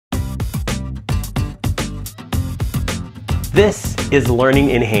This is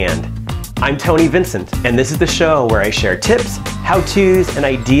Learning in Hand. I'm Tony Vincent, and this is the show where I share tips, how-tos, and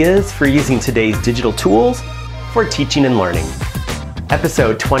ideas for using today's digital tools for teaching and learning.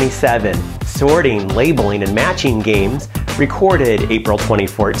 Episode 27, Sorting, Labeling, and Matching Games, recorded April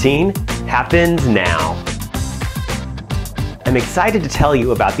 2014, happens now. I'm excited to tell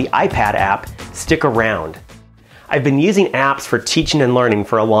you about the iPad app, Stick Around. I've been using apps for teaching and learning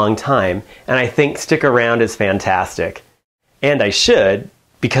for a long time, and I think Stick Around is fantastic. And I should,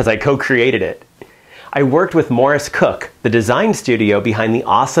 because I co-created it. I worked with Morris Cook, the design studio behind the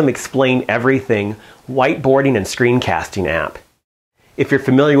awesome Explain Everything whiteboarding and screencasting app. If you're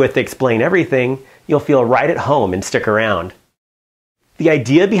familiar with Explain Everything, you'll feel right at home in Stick Around. The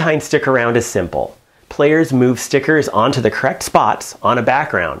idea behind Stick Around is simple. Players move stickers onto the correct spots on a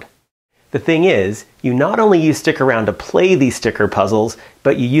background. The thing is, you not only use Stick Around to play these sticker puzzles,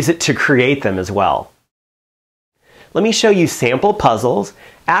 but you use it to create them as well. Let me show you sample puzzles.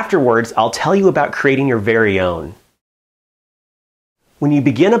 Afterwards, I'll tell you about creating your very own. When you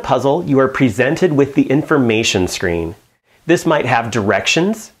begin a puzzle, you are presented with the information screen. This might have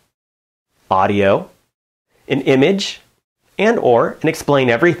directions, audio, an image, and/or an Explain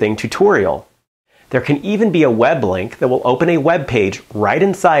Everything tutorial. There can even be a web link that will open a web page right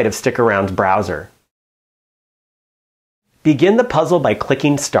inside of Stick Around's browser. Begin the puzzle by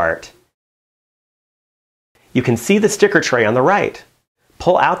clicking Start. You can see the sticker tray on the right.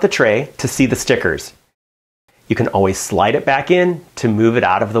 Pull out the tray to see the stickers. You can always slide it back in to move it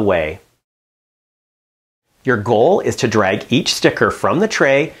out of the way. Your goal is to drag each sticker from the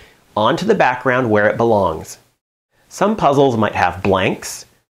tray onto the background where it belongs. Some puzzles might have blanks,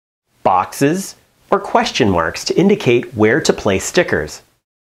 boxes, or question marks to indicate where to place stickers.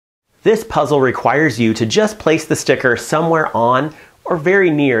 This puzzle requires you to just place the sticker somewhere on or very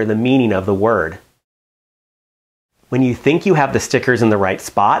near the meaning of the word. When you think you have the stickers in the right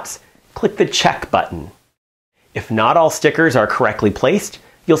spots, click the check button. If not all stickers are correctly placed,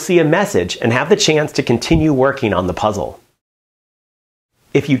 you'll see a message and have the chance to continue working on the puzzle.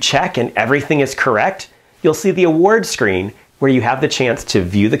 If you check and everything is correct, you'll see the award screen where you have the chance to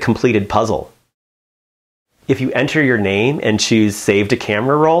view the completed puzzle. If you enter your name and choose Save to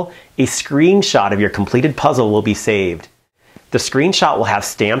Camera Roll, a screenshot of your completed puzzle will be saved. The screenshot will have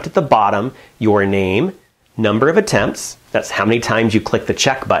stamped at the bottom your name, number of attempts, that's how many times you click the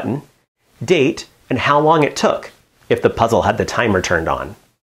check button, date, and how long it took, if the puzzle had the timer turned on.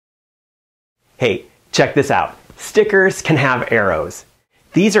 Hey, check this out. Stickers can have arrows.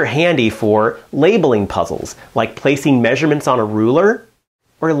 These are handy for labeling puzzles, like placing measurements on a ruler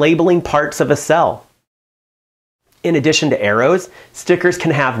or labeling parts of a cell. In addition to arrows, stickers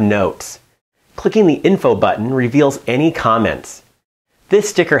can have notes. Clicking the info button reveals any comments. This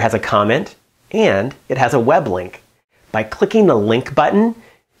sticker has a comment, and it has a web link. By clicking the link button,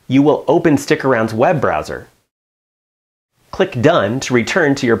 you will open Stick Around's web browser. Click Done to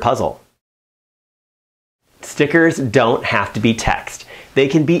return to your puzzle. Stickers don't have to be text. They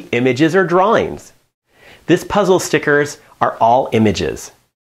can be images or drawings. This puzzle stickers are all images.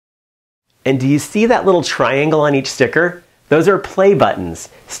 And do you see that little triangle on each sticker? Those are play buttons.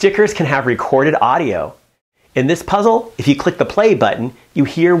 Stickers can have recorded audio. In this puzzle, if you click the play button, you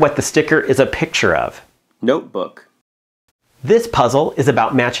hear what the sticker is a picture of. Notebook. This puzzle is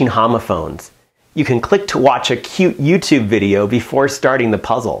about matching homophones. You can click to watch a cute YouTube video before starting the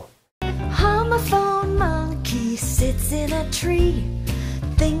puzzle. Homophone monkey sits in a tree,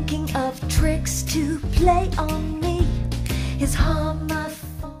 thinking of tricks to play on me. His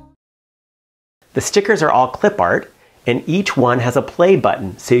homophone. The stickers are all clip art, and each one has a play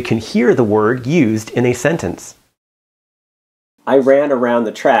button so you can hear the word used in a sentence. I ran around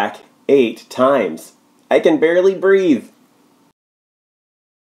the track 8 times. I can barely breathe.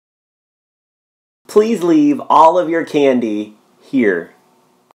 Please leave all of your candy here.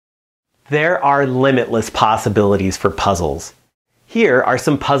 There are limitless possibilities for puzzles. Here are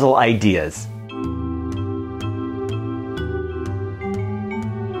some puzzle ideas.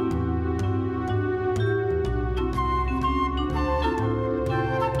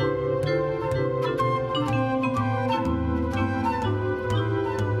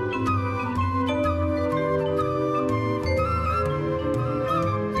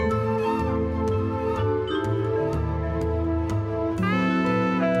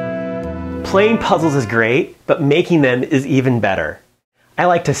 Playing puzzles is great, but making them is even better. I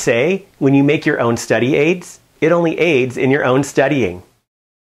like to say, when you make your own study aids, it only aids in your own studying.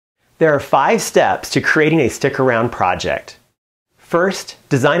 There are 5 steps to creating a Stick Around project. First,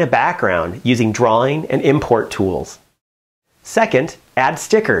 design a background using drawing and import tools. Second, add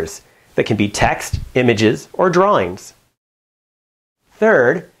stickers that can be text, images, or drawings.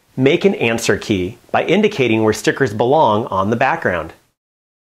 Third, make an answer key by indicating where stickers belong on the background.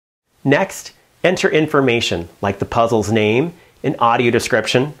 Next, enter information like the puzzle's name, an audio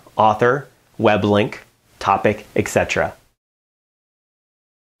description, author, web link, topic, etc.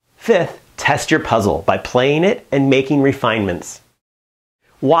 Fifth, test your puzzle by playing it and making refinements.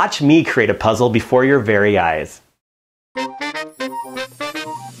 Watch me create a puzzle before your very eyes.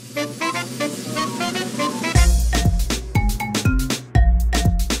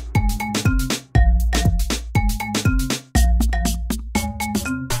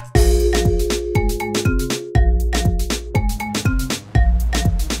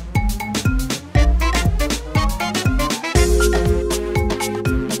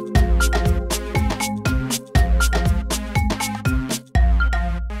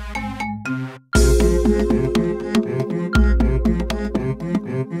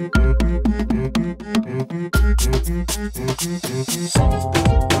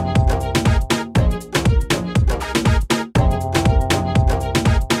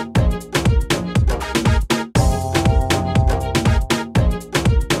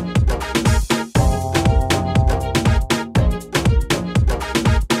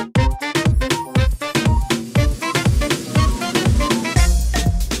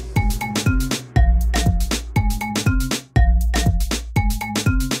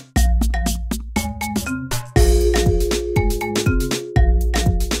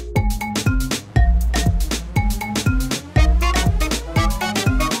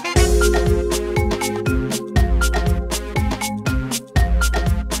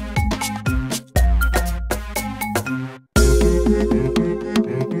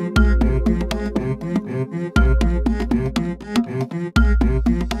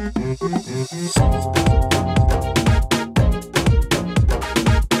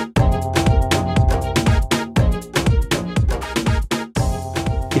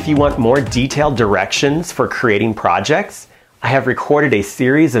 If you want more detailed directions for creating projects, I have recorded a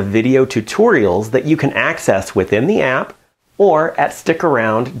series of video tutorials that you can access within the app or at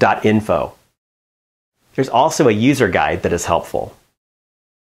stickaround.info. There's also a user guide that is helpful.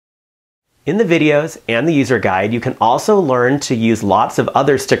 In the videos and the user guide, you can also learn to use lots of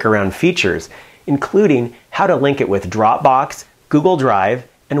other Stickaround features, including how to link it with Dropbox, Google Drive,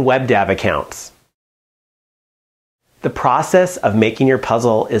 and WebDAV accounts. The process of making your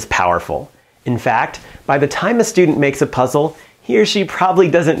puzzle is powerful. In fact, by the time a student makes a puzzle, he or she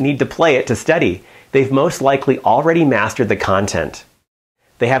probably doesn't need to play it to study. They've most likely already mastered the content.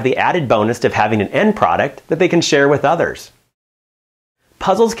 They have the added bonus of having an end product that they can share with others.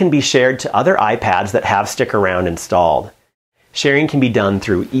 Puzzles can be shared to other iPads that have Stickaround installed. Sharing can be done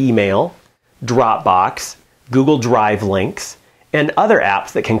through email, Dropbox, Google Drive links, and other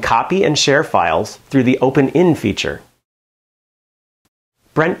apps that can copy and share files through the Open In feature.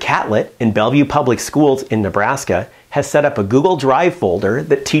 Brent Catlett in Bellevue Public Schools in Nebraska has set up a Google Drive folder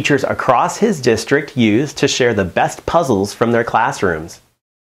that teachers across his district use to share the best puzzles from their classrooms.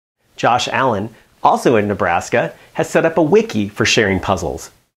 Josh Allen, also in Nebraska, has set up a wiki for sharing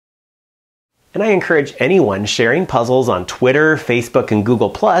puzzles. And I encourage anyone sharing puzzles on Twitter, Facebook, and Google+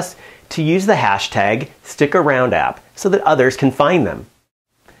 to use the hashtag #StickAroundApp so that others can find them.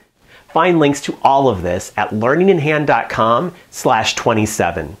 Find links to all of this at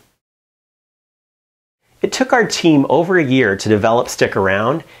learninginhand.com/27. It took our team over a year to develop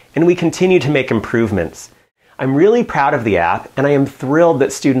Stickaround, and we continue to make improvements. I'm really proud of the app, and I am thrilled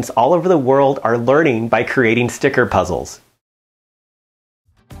that students all over the world are learning by creating sticker puzzles.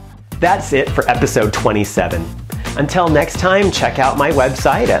 That's it for episode 27. Until next time, check out my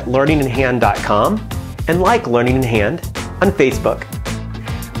website at learninginhand.com and like Learning in Hand on Facebook.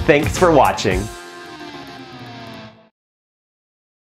 Thanks for watching.